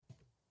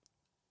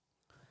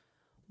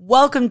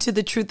Welcome to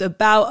The Truth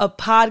About, a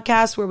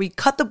podcast where we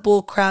cut the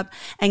bull crap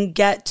and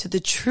get to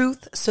the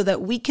truth so that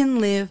we can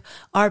live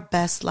our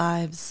best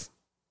lives.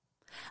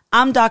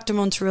 I'm Dr.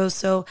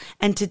 Monterroso,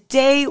 and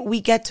today we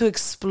get to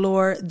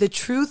explore the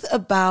truth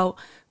about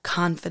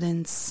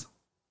confidence.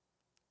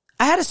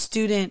 I had a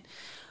student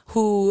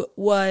who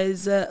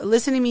was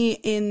listening to me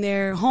in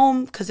their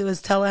home because it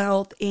was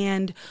telehealth,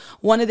 and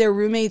one of their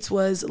roommates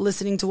was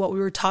listening to what we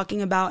were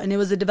talking about, and it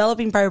was a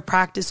developing private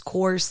practice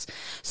course.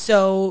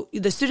 So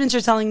the students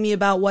are telling me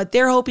about what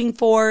they're hoping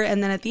for,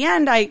 and then at the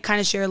end, I kind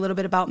of share a little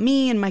bit about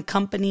me and my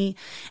company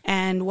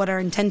and what our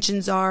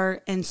intentions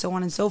are, and so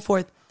on and so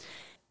forth.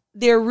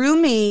 Their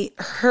roommate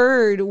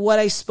heard what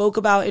I spoke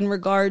about in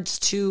regards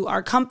to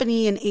our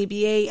company and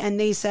ABA, and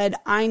they said,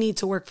 I need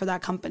to work for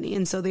that company.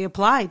 And so they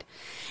applied.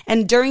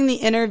 And during the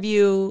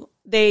interview,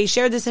 they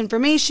shared this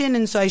information.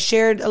 And so I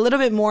shared a little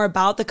bit more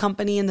about the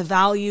company and the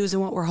values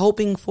and what we're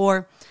hoping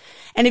for.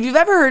 And if you've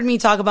ever heard me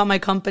talk about my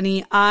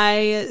company,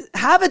 I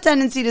have a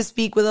tendency to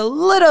speak with a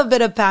little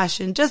bit of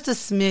passion, just a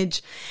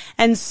smidge.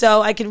 And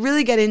so I could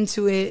really get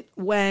into it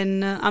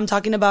when I'm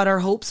talking about our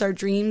hopes, our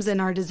dreams, and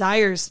our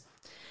desires.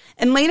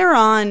 And later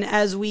on,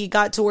 as we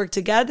got to work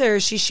together,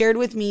 she shared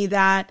with me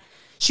that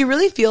she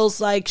really feels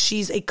like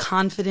she's a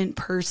confident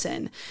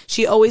person.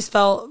 She always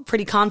felt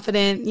pretty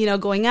confident,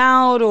 going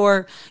out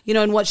or,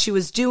 in what she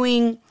was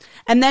doing.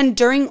 And then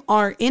during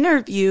our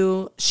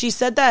interview, she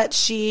said that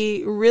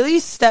she really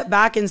stepped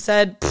back and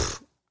said,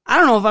 I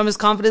don't know if I'm as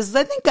confident as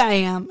I think I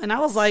am. And I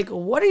was like,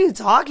 what are you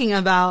talking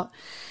about?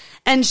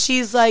 And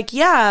she's like,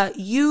 yeah,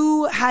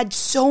 you had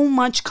so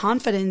much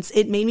confidence.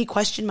 It made me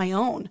question my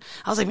own.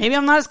 I was like, maybe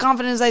I'm not as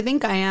confident as I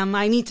think I am.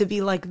 I need to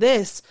be like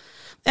this.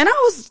 And I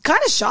was kind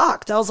of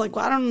shocked. I was like,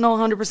 well, I don't know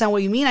 100%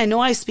 what you mean. I know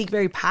I speak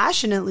very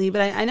passionately,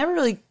 but I never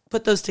really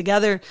put those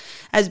together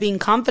as being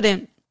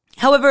confident.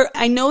 However,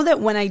 I know that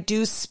when I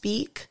do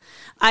speak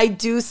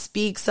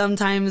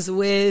sometimes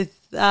with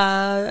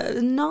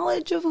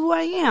knowledge of who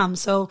I am.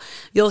 So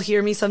you'll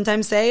hear me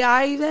sometimes say,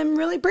 I am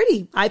really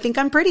pretty. I think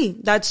I'm pretty.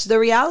 That's the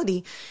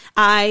reality.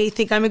 I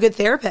think I'm a good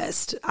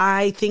therapist.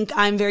 I think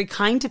I'm very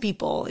kind to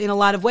people in a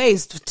lot of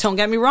ways. Don't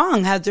get me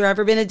wrong. Has there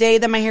ever been a day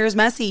that my hair is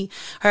messy?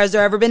 Or has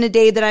there ever been a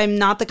day that I'm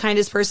not the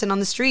kindest person on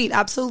the street?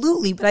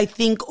 Absolutely. But I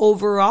think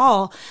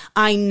overall,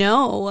 I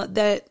know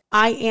that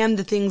I am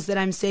the things that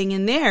I'm saying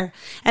in there.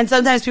 And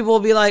sometimes people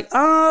will be like,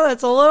 oh,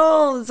 it's a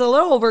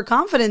little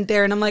overconfident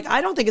there. And I'm like,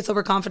 I don't think it's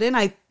overconfident.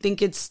 I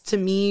think it's, to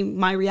me,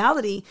 my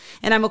reality.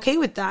 And I'm okay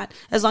with that.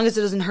 As long as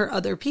it doesn't hurt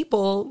other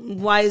people,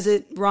 why is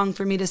it wrong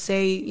for me to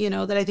say,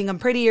 that I think I'm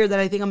pretty or that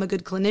I think I'm a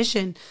good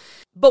clinician?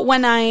 But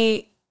when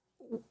I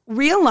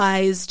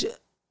realized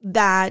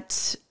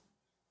that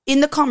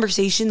in the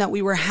conversation that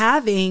we were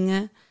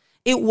having,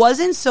 it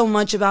wasn't so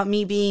much about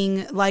me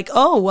being like,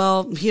 oh,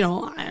 well,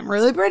 I'm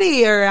really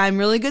pretty or I'm a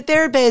really good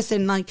therapist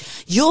and like,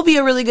 you'll be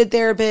a really good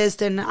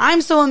therapist and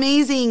I'm so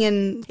amazing.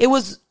 And it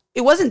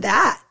wasn't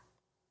that.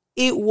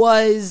 It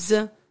was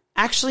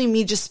actually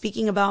me just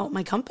speaking about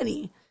my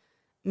company,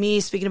 me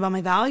speaking about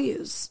my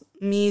values,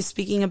 me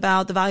speaking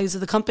about the values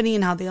of the company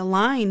and how they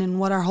align and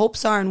what our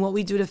hopes are and what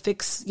we do to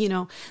fix,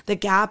 the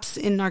gaps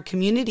in our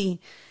community.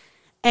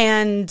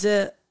 And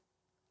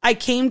I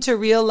came to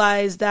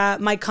realize that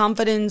my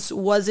confidence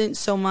wasn't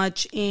so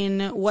much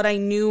in what I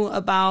knew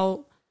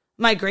about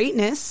my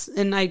greatness.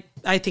 And I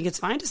think it's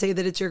fine to say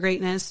that it's your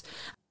greatness.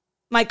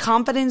 My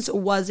confidence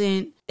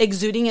wasn't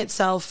exuding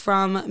itself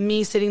from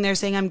me sitting there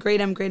saying, I'm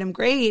great, I'm great, I'm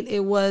great.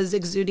 It was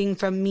exuding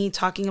from me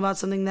talking about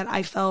something that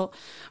I felt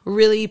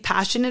really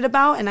passionate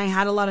about and I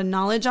had a lot of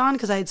knowledge on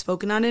because I had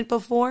spoken on it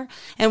before.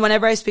 And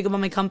whenever I speak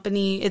about my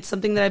company, it's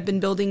something that I've been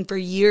building for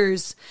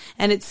years.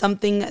 And it's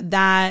something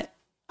that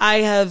I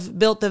have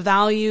built the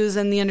values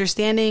and the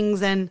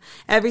understandings and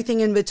everything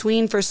in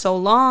between for so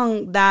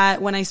long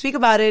that when I speak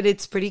about it,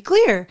 it's pretty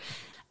clear.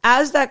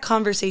 As that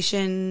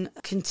conversation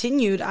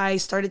continued, I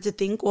started to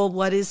think, well,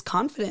 what is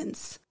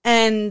confidence?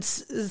 And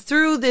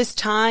through this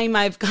time,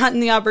 I've gotten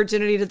the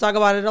opportunity to talk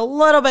about it a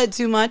little bit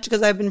too much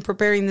because I've been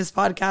preparing this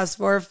podcast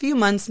for a few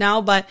months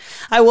now, but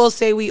I will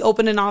say we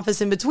opened an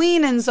office in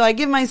between. And so I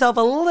give myself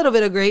a little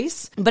bit of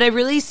grace, but I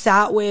really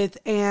sat with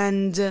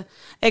and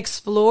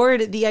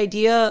explored the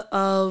idea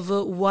of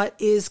what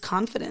is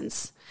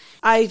confidence.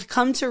 I've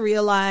come to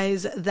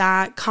realize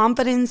that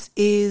confidence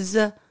is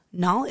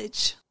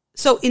knowledge.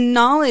 So in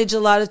knowledge, a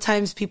lot of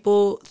times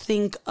people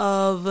think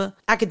of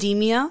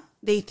academia,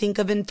 they think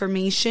of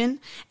information,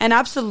 and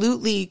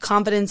absolutely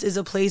confidence is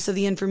a place of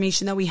the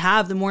information that we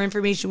have. The more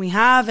information we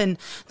have and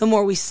the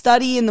more we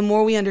study and the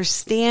more we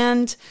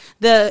understand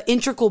the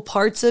integral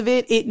parts of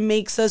it, it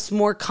makes us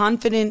more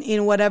confident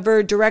in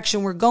whatever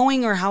direction we're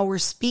going or how we're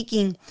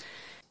speaking.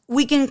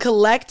 We can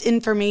collect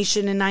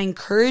information, and I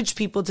encourage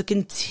people to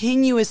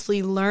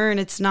continuously learn.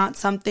 It's not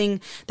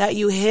something that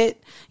you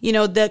hit,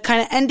 the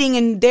kind of ending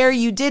and there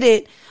you did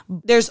it.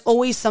 There's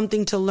always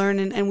something to learn,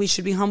 and we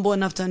should be humble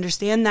enough to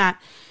understand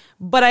that.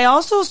 But I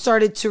also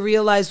started to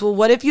realize, well,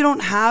 what if you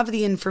don't have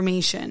the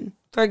information?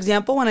 For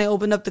example, when I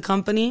opened up the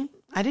company,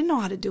 I didn't know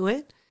how to do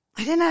it.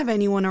 I didn't have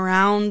anyone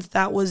around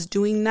that was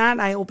doing that.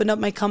 I opened up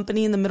my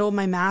company in the middle of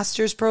my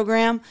master's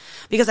program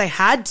because I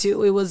had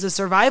to. It was a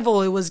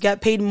survival. It was get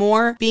paid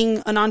more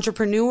being an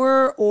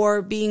entrepreneur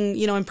or being,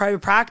 in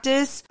private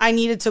practice. I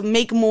needed to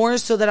make more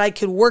so that I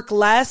could work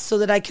less, so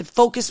that I could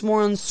focus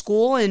more on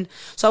school. And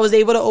so I was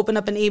able to open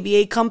up an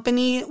ABA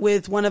company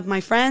with one of my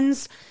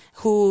friends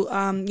who,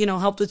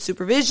 helped with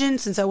supervision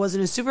since I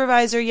wasn't a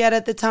supervisor yet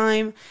at the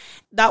time.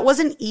 That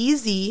wasn't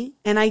easy,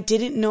 and I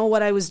didn't know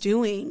what I was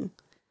doing.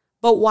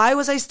 But why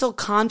was I still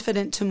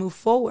confident to move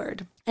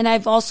forward? And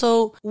I've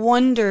also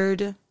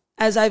wondered,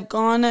 as I've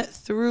gone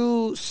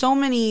through so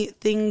many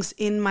things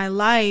in my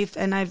life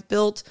and I've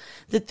built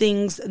the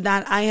things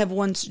that I have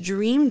once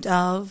dreamed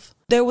of,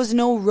 there was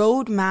no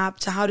roadmap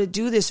to how to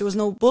do this. There was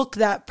no book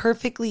that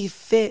perfectly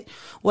fit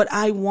what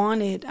I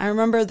wanted. I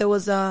remember there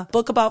was a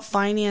book about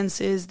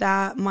finances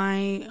that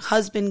my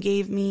husband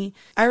gave me.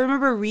 I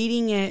remember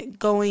reading it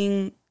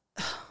going,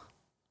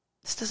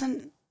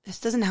 this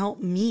doesn't help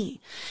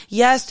me.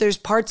 Yes, there's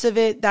parts of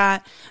it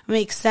that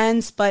make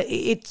sense, but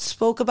it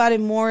spoke about it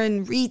more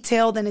in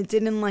retail than it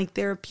did in like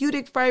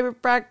therapeutic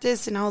private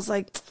practice. And I was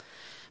like,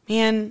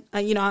 man,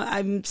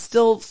 I'm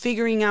still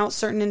figuring out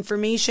certain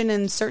information,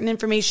 and certain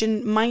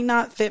information might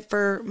not fit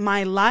for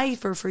my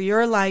life or for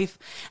your life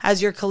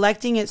as you're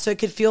collecting it. So it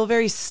could feel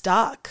very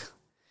stuck.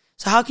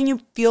 So how can you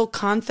feel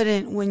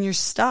confident when you're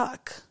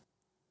stuck?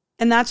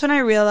 And that's when I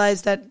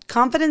realized that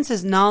confidence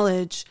is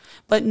knowledge,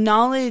 but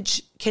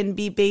knowledge can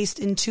be based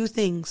in two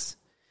things.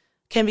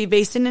 Can be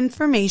based in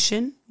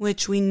information,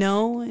 which we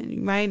know,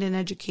 right, in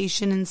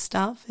education and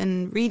stuff,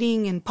 and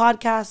reading and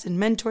podcasts and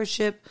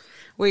mentorship,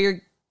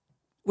 where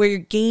you're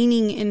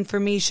gaining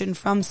information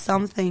from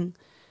something.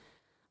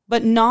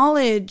 But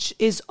knowledge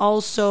is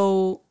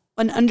also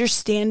an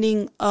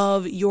understanding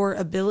of your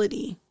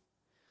ability.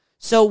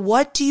 So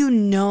what do you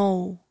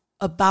know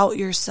about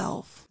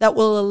yourself that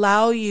will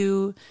allow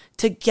you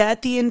to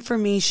get the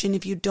information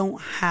if you don't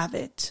have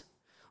it?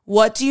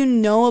 What do you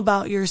know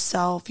about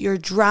yourself, your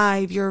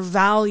drive, your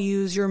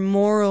values, your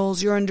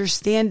morals, your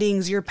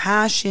understandings, your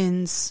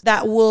passions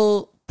that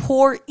will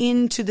pour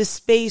into the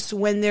space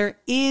when there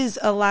is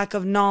a lack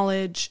of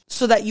knowledge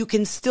so that you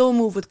can still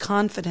move with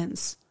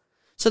confidence?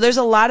 So there's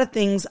a lot of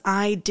things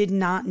I did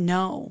not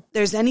know.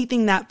 There's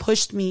anything that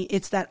pushed me,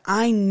 it's that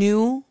I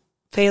knew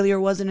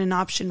failure wasn't an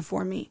option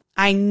for me.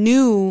 I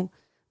knew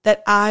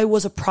that I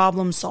was a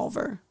problem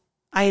solver.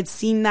 I had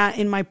seen that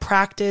in my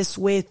practice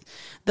with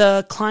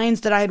the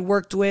clients that I had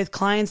worked with,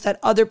 clients that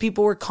other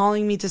people were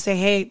calling me to say,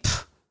 hey,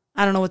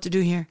 I don't know what to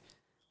do here.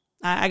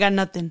 I got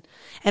nothing.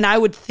 And I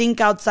would think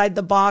outside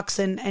the box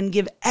and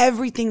give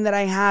everything that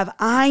I have.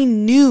 I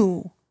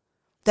knew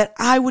that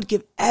I would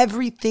give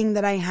everything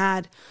that I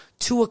had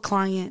to a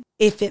client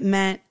if it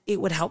meant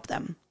it would help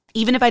them.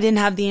 Even if I didn't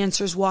have the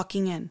answers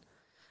walking in.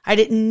 I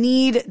didn't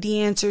need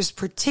the answers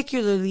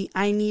particularly.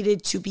 I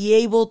needed to be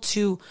able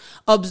to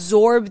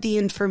absorb the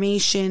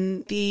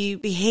information, the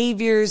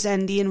behaviors,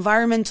 and the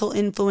environmental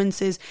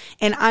influences.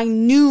 And I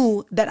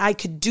knew that I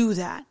could do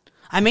that.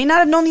 I may not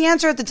have known the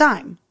answer at the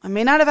time. I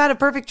may not have had a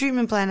perfect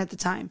treatment plan at the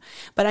time,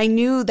 but I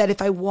knew that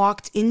if I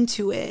walked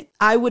into it,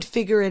 I would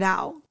figure it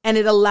out. And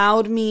it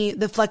allowed me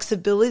the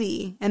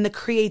flexibility and the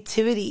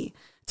creativity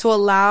to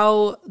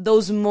allow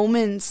those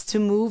moments to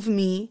move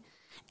me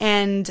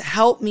and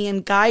help me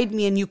and guide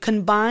me. And you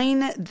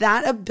combine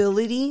that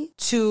ability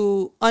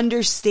to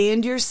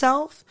understand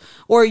yourself,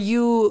 or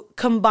you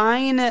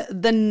combine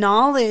the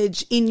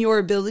knowledge in your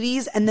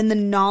abilities and then the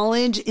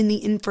knowledge in the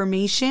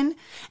information,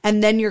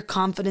 and then your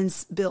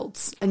confidence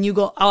builds and you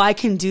go, oh, I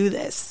can do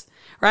this,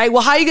 right?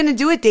 Well, how are you going to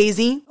do it,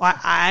 Daisy? Well,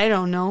 I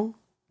don't know,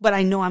 but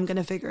I know I'm going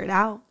to figure it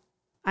out.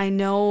 I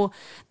know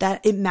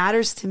that it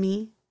matters to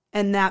me,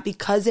 and that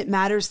because it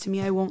matters to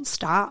me, I won't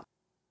stop.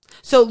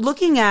 So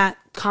looking at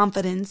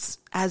confidence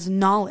as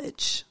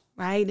knowledge,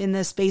 right, in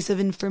the space of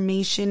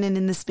information and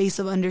in the space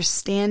of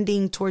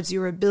understanding towards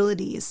your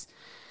abilities,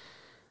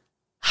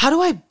 how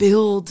do I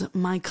build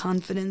my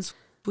confidence?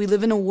 We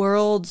live in a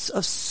world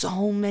of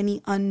so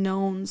many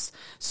unknowns,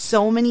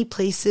 so many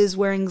places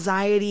where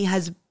anxiety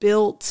has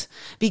built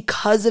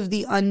because of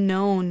the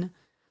unknown.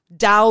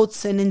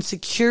 Doubts and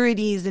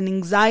insecurities and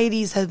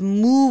anxieties have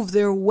moved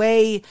their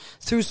way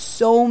through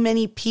so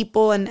many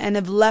people and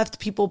have left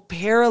people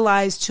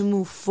paralyzed to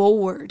move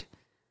forward.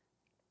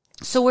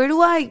 So where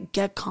do I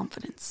get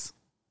confidence?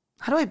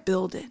 How do I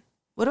build it?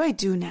 What do I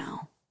do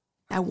now?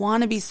 I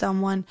want to be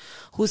someone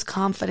who's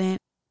confident.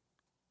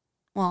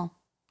 Well,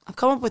 I've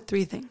come up with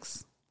 3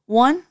 things.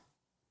 1,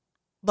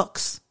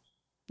 books,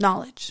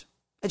 knowledge,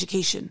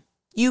 education.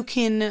 You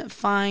can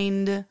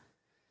find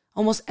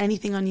almost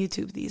anything on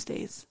YouTube these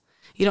days.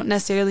 You don't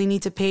necessarily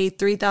need to pay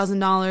 $3,000,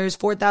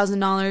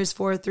 $4,000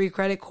 for a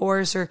 3-credit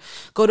course, or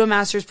go to a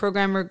master's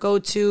program, or go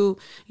to,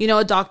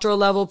 a doctoral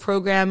level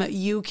program.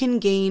 You can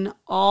gain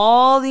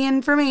all the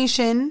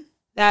information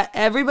that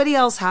everybody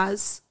else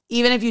has,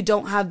 even if you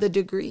don't have the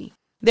degree.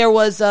 There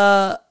was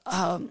I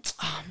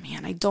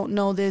don't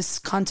know this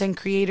content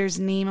creator's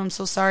name. I'm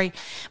so sorry.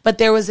 But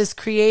there was this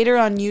creator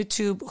on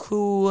YouTube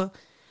who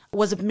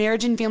was a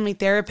marriage and family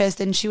therapist,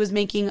 and she was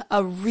making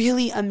a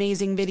really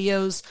amazing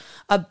videos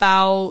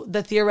about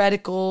the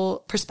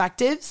theoretical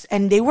perspectives,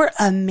 and they were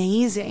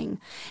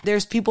amazing.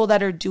 There's people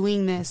that are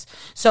doing this.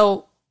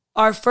 So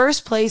our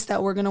first place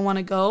that we're going to want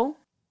to go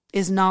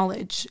is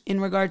knowledge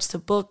in regards to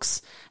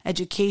books,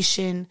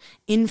 education,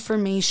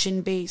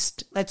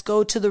 information-based. Let's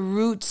go to the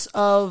roots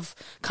of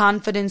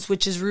confidence,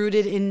 which is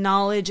rooted in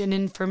knowledge and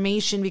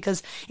information.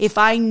 Because if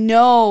I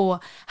know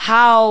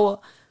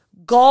how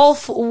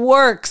golf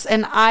works,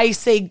 and I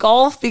say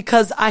golf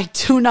because I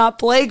do not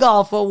play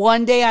golf, but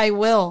one day I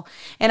will,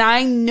 and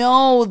I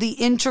know the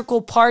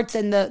integral parts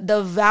and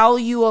the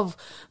value of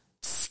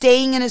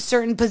staying in a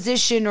certain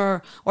position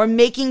or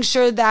making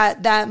sure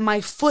that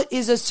my foot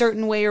is a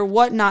certain way or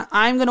whatnot,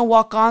 I'm going to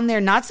walk on there.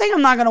 Not saying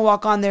I'm not going to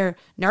walk on there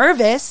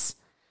nervous.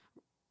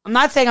 I'm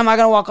not saying I'm not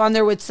going to walk on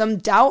there with some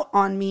doubt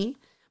on me,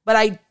 but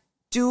I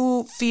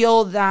do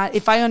feel that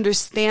if I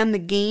understand the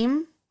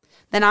game,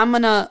 then I'm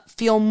going to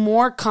feel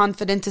more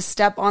confident to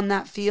step on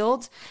that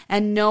field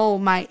and know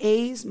my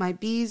A's, my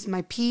B's,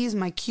 my P's,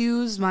 my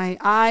Q's, my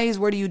I's,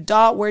 where do you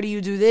dot, where do you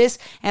do this?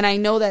 And I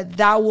know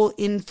that will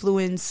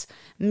influence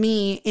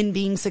me in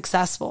being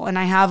successful. And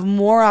I have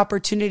more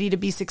opportunity to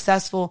be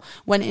successful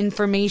when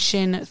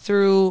information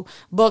through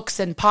books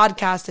and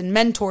podcasts and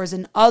mentors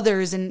and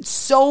others and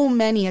so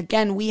many,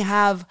 again, we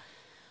have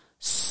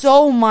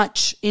so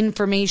much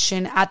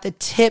information at the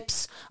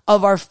tips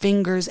of our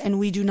fingers and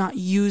we do not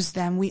use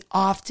them. We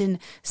often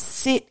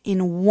sit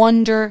in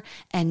wonder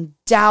and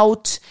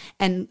doubt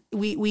and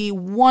we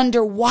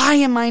wonder, why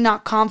am I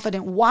not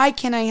confident? Why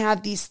can't I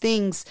have these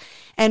things?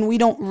 And we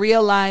don't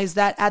realize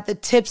that at the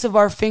tips of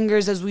our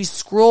fingers as we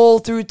scroll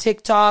through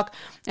TikTok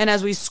and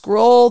as we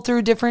scroll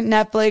through different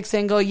Netflix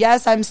and go,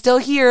 yes, I'm still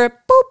here.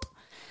 Boop.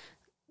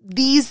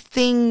 These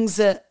things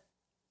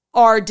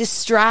are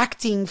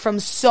distracting from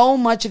so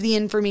much of the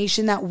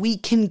information that we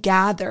can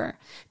gather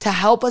to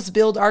help us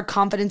build our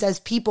confidence as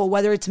people,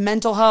 whether it's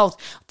mental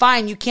health.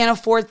 Fine, you can't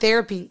afford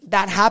therapy.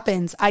 That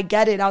happens. I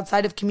get it.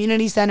 Outside of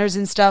community centers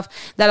and stuff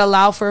that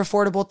allow for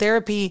affordable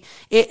therapy,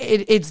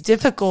 it's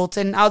difficult.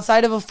 And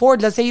outside of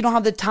let's say you don't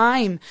have the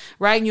time,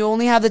 right? And you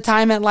only have the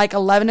time at like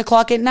 11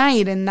 o'clock at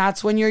night. And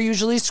that's when you're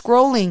usually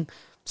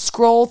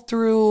scroll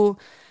through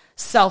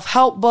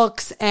self-help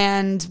books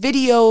and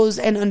videos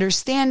and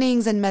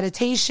understandings and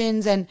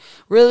meditations and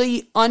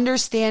really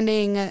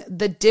understanding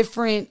the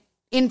different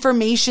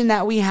information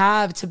that we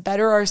have to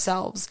better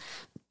ourselves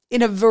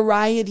in a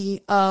variety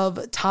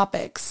of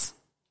topics.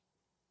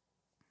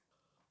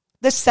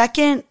 The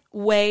second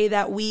way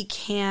that we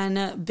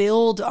can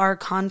build our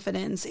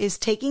confidence is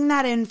taking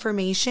that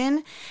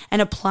information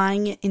and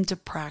applying it into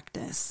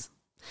practice.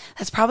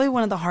 That's probably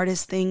one of the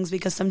hardest things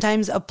because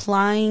sometimes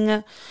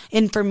applying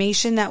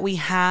information that we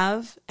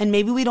have, and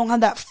maybe we don't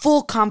have that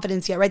full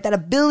confidence yet, right? That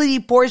ability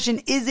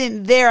portion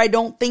isn't there. I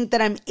don't think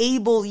that I'm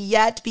able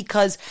yet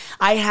because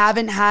I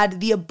haven't had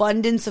the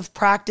abundance of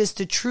practice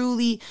to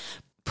truly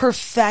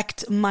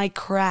perfect my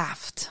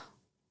craft.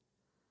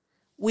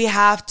 We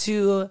have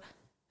to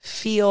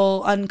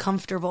feel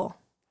uncomfortable.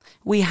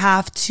 We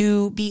have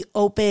to be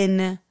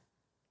open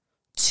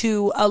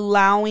to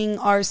allowing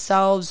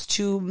ourselves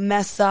to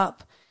mess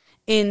up.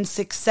 In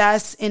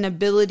success, in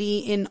ability,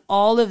 in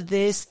all of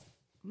this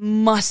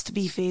must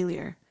be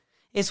failure.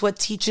 It's what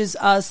teaches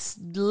us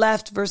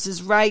left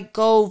versus right,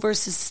 go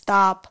versus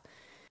stop.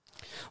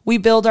 We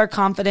build our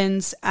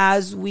confidence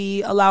as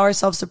we allow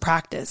ourselves to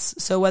practice.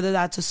 So whether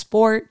that's a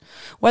sport,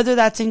 whether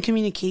that's in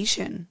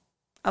communication,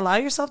 allow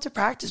yourself to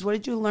practice. What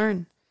did you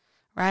learn,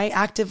 right?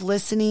 Active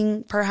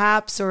listening,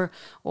 perhaps,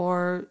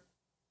 or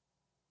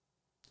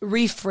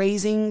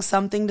rephrasing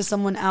something to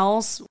someone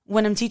else.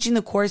 When I'm teaching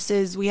the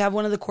courses, we have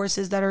one of the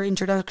courses that are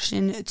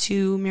Introduction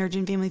to Marriage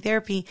and Family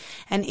Therapy.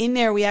 And in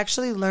there, we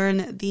actually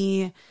learn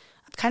the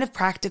kind of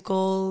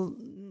practical,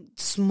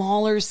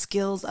 smaller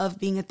skills of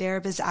being a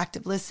therapist,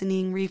 active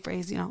listening,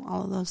 rephrase,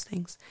 all of those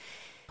things.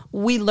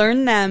 We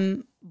learn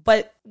them,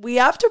 but we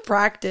have to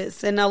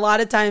practice. And a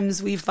lot of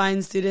times we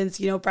find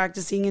students,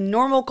 practicing in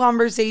normal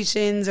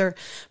conversations or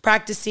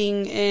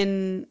practicing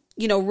in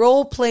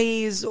role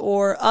plays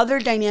or other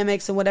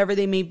dynamics and whatever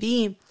they may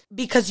be,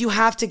 because you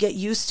have to get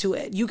used to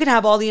it. You can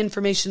have all the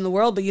information in the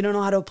world, but you don't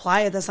know how to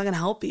apply it. That's not going to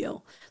help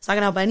you. It's not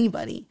going to help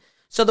anybody.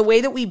 So the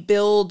way that we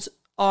build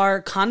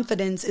our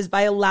confidence is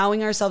by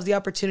allowing ourselves the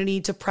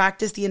opportunity to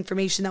practice the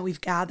information that we've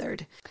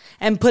gathered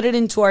and put it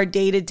into our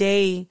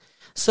day-to-day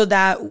so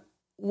that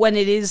when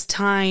it is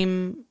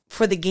time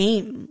for the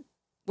game,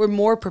 we're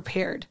more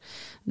prepared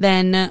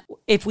than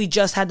if we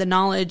just had the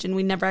knowledge and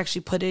we never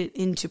actually put it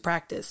into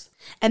practice.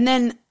 And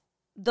then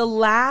the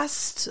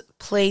last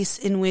place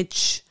in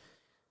which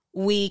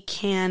we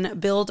can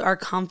build our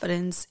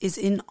confidence is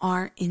in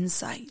our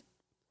insight.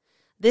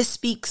 This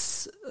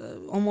speaks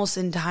almost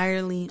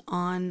entirely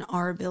on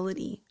our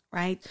ability,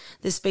 right?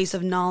 This space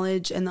of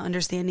knowledge and the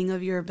understanding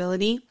of your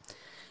ability.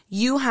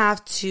 You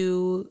have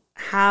to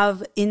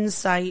have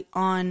insight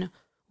on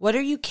what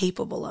are you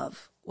capable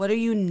of? What are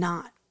you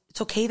not? It's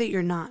It's okay that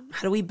you're not.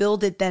 How do we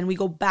build it then? We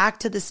go back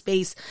to the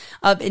space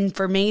of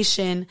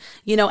information,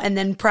 and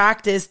then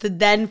practice to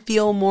then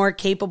feel more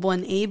capable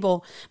and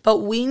able. But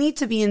we need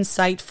to be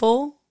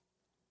insightful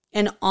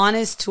and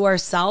honest to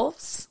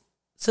ourselves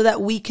so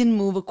that we can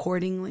move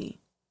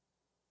accordingly.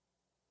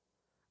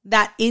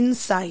 That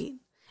insight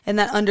and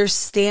that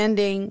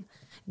understanding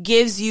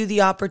gives you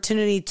the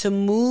opportunity to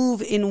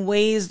move in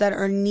ways that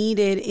are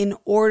needed in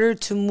order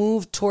to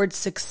move towards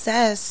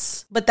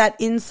success. But that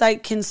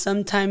insight can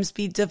sometimes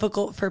be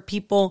difficult for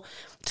people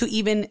to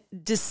even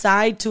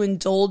decide to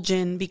indulge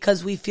in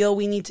because we feel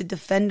we need to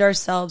defend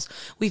ourselves.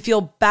 We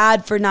feel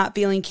bad for not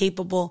feeling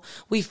capable.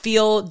 We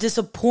feel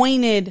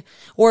disappointed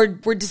or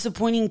we're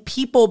disappointing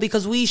people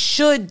because we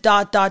should ...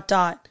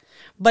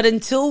 But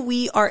until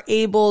we are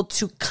able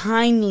to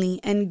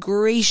kindly and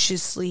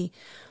graciously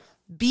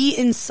be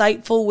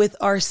insightful with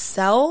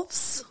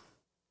ourselves,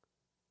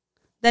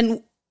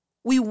 then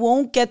we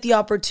won't get the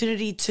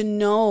opportunity to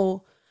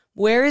know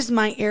where is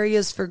my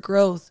areas for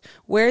growth?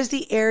 Where's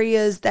the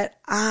areas that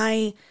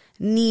I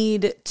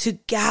need to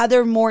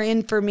gather more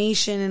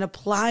information and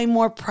apply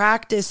more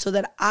practice so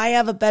that I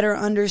have a better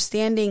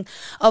understanding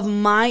of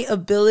my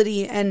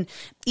ability. And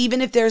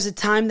even if there's a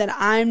time that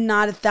I'm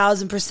not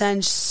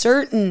 1,000%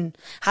 certain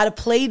how to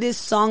play this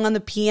song on the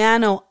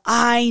piano,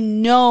 I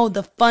know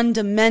the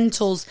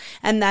fundamentals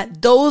and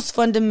that those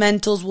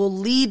fundamentals will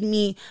lead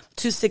me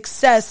to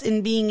success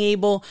in being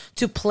able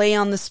to play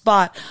on the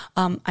spot.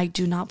 I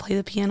do not play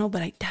the piano,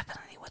 but I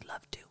definitely would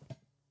love to.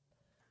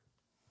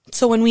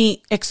 So when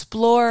we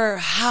explore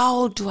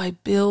how do I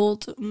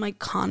build my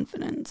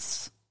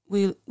confidence,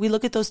 we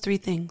look at those three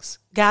things.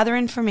 Gather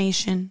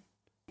information,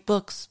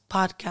 books,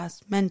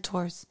 podcasts,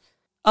 mentors.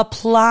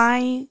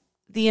 Apply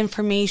the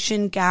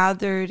information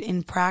gathered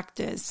in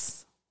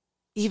practice,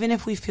 even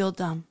if we feel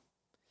dumb,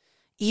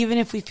 even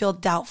if we feel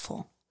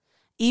doubtful,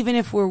 even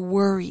if we're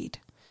worried,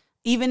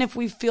 even if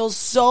we feel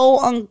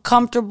so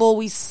uncomfortable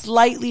we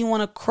slightly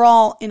want to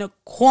crawl in a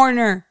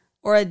corner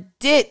or a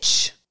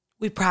ditch.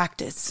 We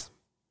practice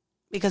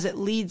because it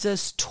leads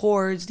us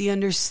towards the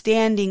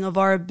understanding of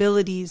our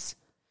abilities.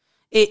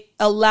 It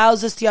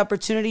allows us the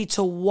opportunity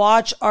to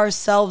watch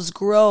ourselves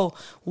grow,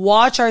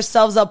 watch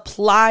ourselves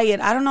apply it.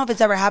 I don't know if it's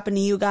ever happened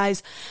to you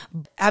guys.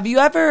 Have you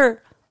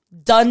ever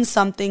done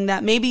something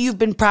that maybe you've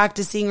been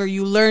practicing or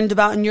you learned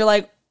about and you're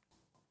like,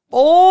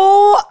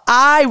 oh,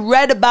 I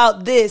read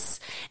about this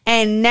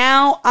and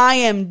now I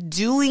am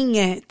doing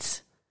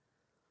it.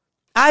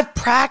 I've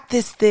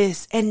practiced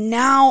this and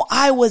now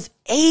I was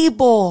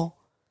able.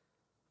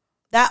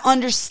 That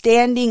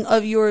understanding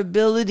of your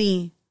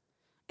ability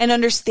and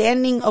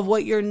understanding of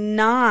what you're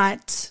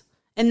not,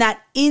 and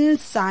that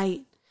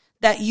insight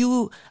that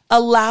you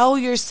allow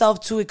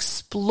yourself to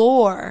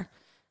explore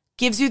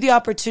gives you the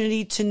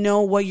opportunity to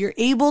know what you're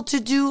able to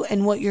do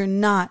and what you're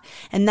not.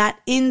 And that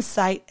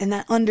insight and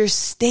that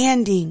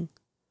understanding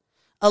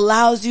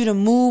allows you to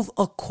move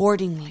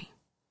accordingly.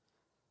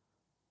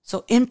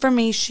 So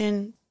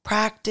information,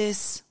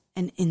 practice,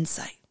 and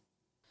insight.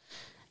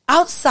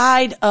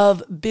 Outside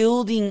of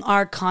building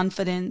our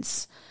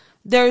confidence,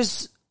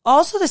 there's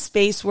also the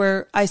space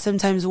where I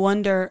sometimes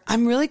wonder,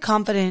 I'm really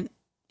confident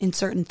in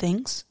certain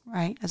things,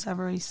 right? As I've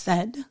already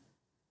said.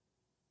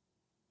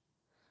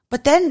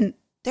 But then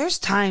there's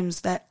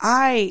times that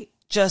I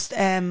just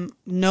am,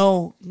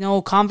 no,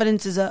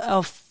 confidence is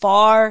a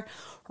far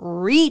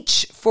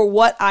reach for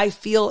what I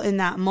feel in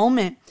that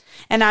moment.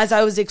 And as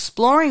I was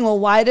exploring, well,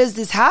 why does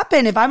this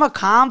happen? If I'm a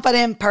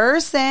confident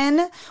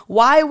person,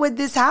 why would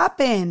this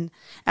happen?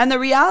 And the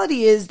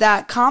reality is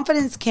that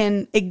confidence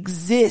can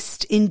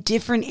exist in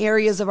different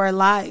areas of our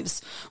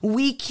lives.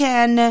 We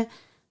can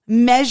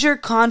measure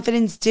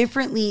confidence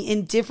differently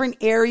in different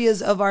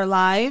areas of our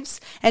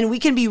lives. And we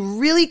can be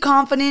really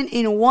confident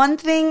in one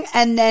thing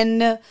and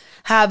then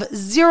have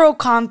zero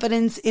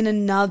confidence in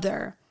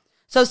another.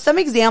 So some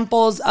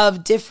examples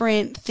of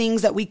different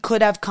things that we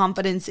could have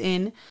confidence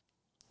in.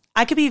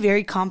 I could be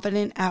very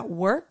confident at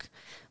work.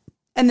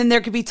 And then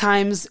there could be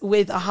times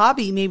with a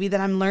hobby, maybe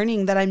that I'm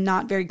learning that I'm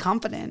not very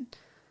confident.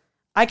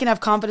 I can have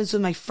confidence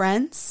with my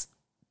friends.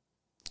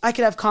 I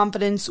could have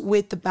confidence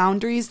with the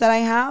boundaries that I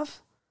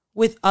have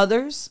with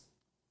others.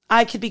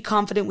 I could be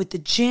confident with the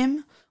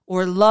gym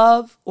or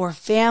love or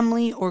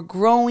family or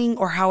growing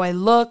or how I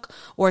look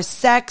or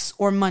sex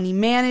or money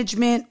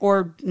management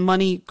or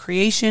money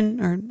creation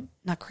or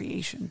not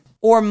creation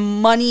or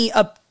money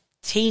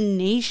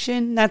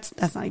obtaination. That's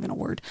not even a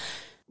word.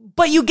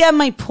 But you get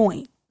my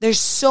point. There's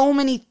so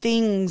many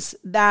things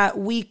that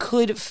we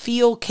could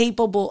feel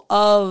capable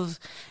of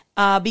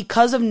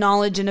because of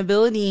knowledge and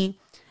ability.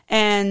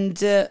 And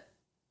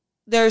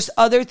there's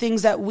other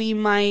things that we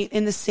might,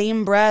 in the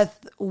same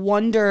breath,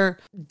 wonder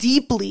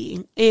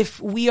deeply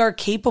if we are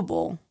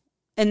capable.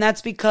 And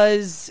that's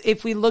because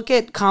if we look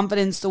at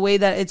confidence the way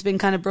that it's been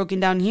kind of broken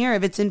down here,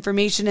 if it's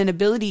information and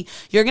ability,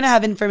 you're going to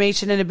have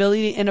information and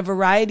ability in a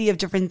variety of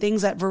different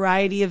things at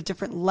variety of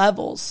different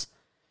levels.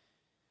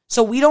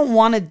 So we don't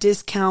want to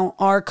discount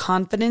our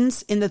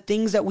confidence in the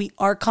things that we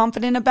are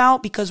confident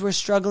about because we're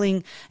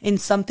struggling in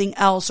something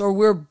else, or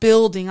we're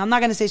building. I'm not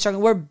going to say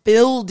struggling. We're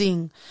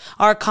building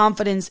our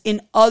confidence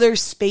in other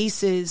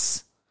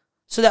spaces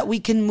so that we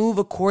can move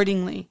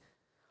accordingly.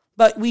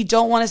 But we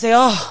don't want to say,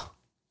 oh,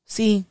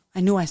 see, I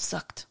knew I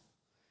sucked.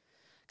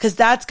 Because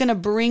that's going to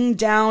bring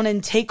down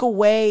and take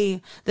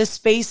away the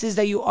spaces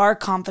that you are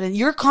confident.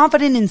 You're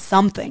confident in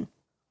something.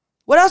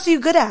 What else are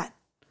you good at?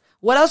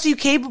 What else are you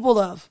capable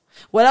of?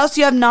 What else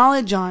do you have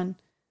knowledge on?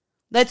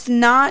 Let's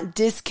not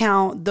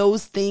discount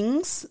those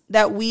things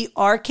that we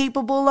are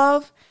capable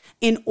of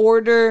in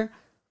order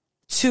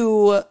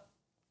to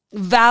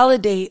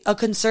validate a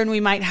concern we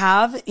might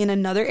have in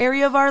another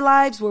area of our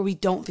lives where we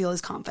don't feel as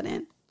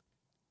confident.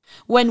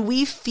 When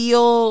we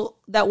feel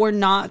that we're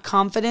not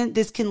confident,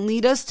 this can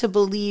lead us to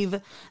believe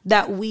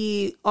that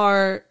we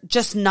are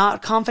just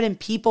not confident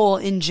people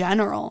in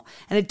general.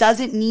 And it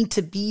doesn't need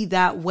to be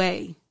that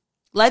way.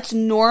 Let's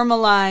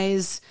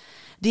normalize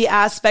the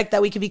aspect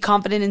that we can be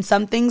confident in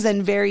some things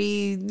and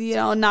very,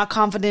 not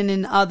confident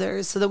in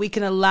others, so that we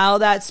can allow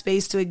that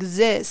space to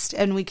exist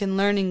and we can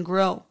learn and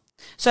grow.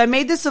 So I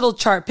made this little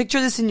chart.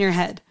 Picture this in your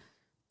head.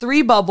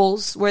 3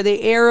 bubbles where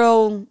they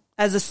arrow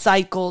as a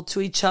cycle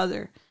to each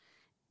other.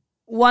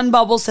 One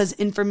bubble says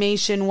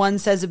information, one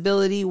says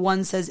ability,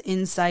 one says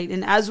insight.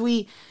 And as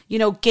we,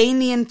 gain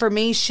the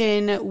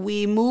information,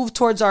 we move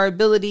towards our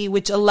ability,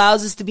 which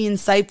allows us to be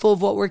insightful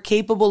of what we're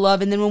capable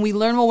of. And then when we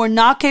learn what we're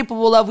not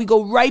capable of, we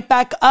go right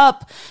back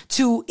up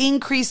to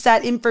increase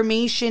that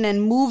information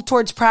and move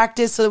towards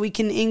practice so that we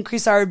can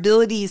increase our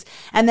abilities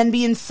and then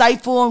be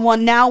insightful on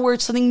one. Now we're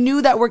something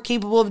new that we're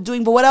capable of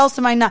doing, but what else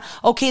am I not?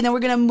 Okay, then we're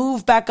going to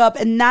move back up,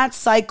 and that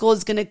cycle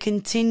is going to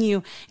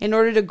continue in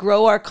order to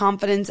grow our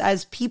confidence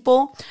as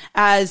people,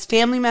 as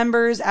family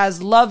members,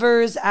 as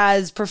lovers,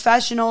 as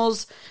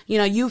professionals.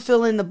 You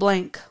fill in the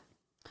blank.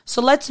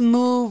 So let's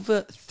move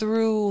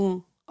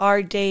through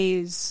our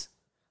days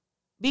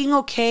being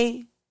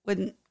okay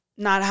with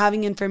not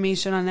having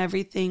information on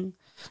everything,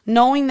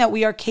 knowing that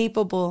we are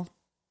capable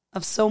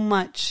of so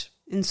much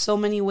in so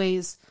many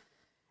ways,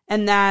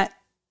 and that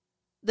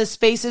the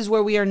spaces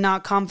where we are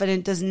not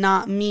confident does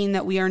not mean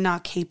that we are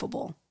not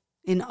capable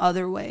in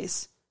other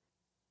ways.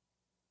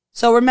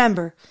 So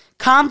remember,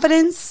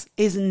 confidence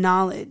is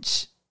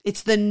knowledge.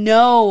 It's the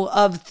know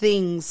of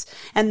things,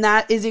 and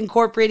that is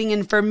incorporating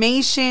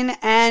information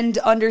and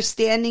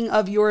understanding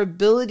of your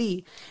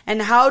ability.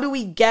 And how do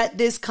we get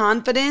this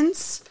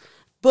confidence?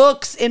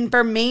 Books,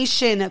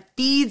 information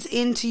feeds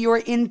into your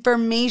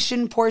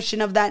information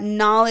portion of that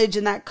knowledge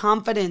and that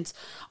confidence.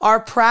 Our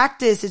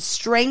practice, it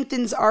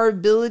strengthens our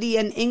ability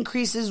and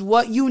increases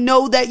what you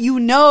know that you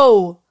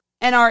know.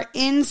 And our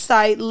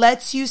insight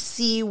lets you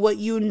see what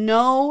you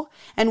know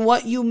and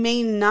what you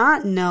may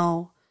not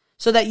know,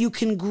 so that you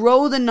can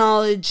grow the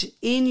knowledge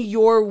in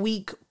your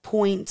weak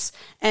points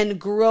and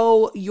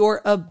grow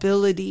your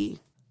ability.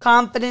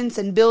 Confidence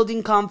and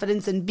building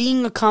confidence and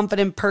being a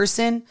confident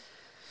person,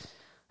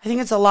 I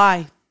think it's a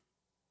lie.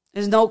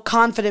 There's no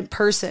confident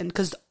person,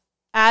 because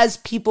as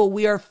people,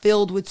 we are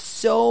filled with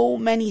so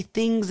many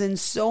things and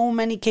so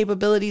many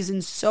capabilities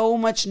and so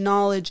much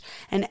knowledge,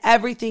 and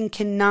everything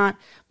cannot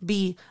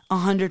be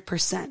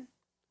 100%.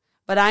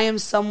 But I am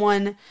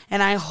someone,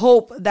 and I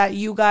hope that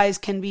you guys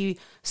can be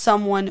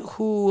someone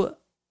who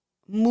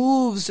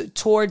moves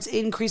towards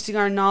increasing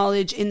our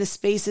knowledge in the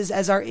spaces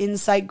as our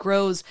insight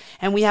grows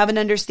and we have an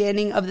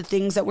understanding of the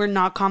things that we're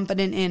not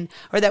confident in,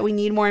 or that we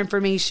need more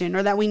information,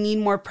 or that we need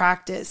more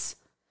practice,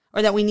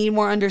 or that we need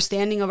more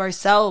understanding of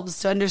ourselves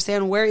to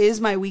understand where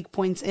is my weak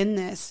points in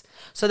this,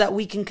 so that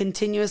we can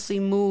continuously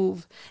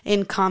move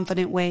in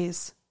confident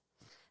ways.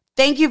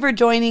 Thank you for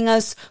joining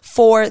us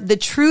for The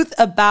Truth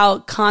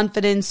About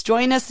Confidence.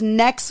 Join us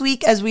next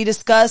week as we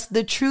discuss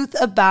the truth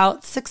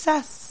about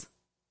success.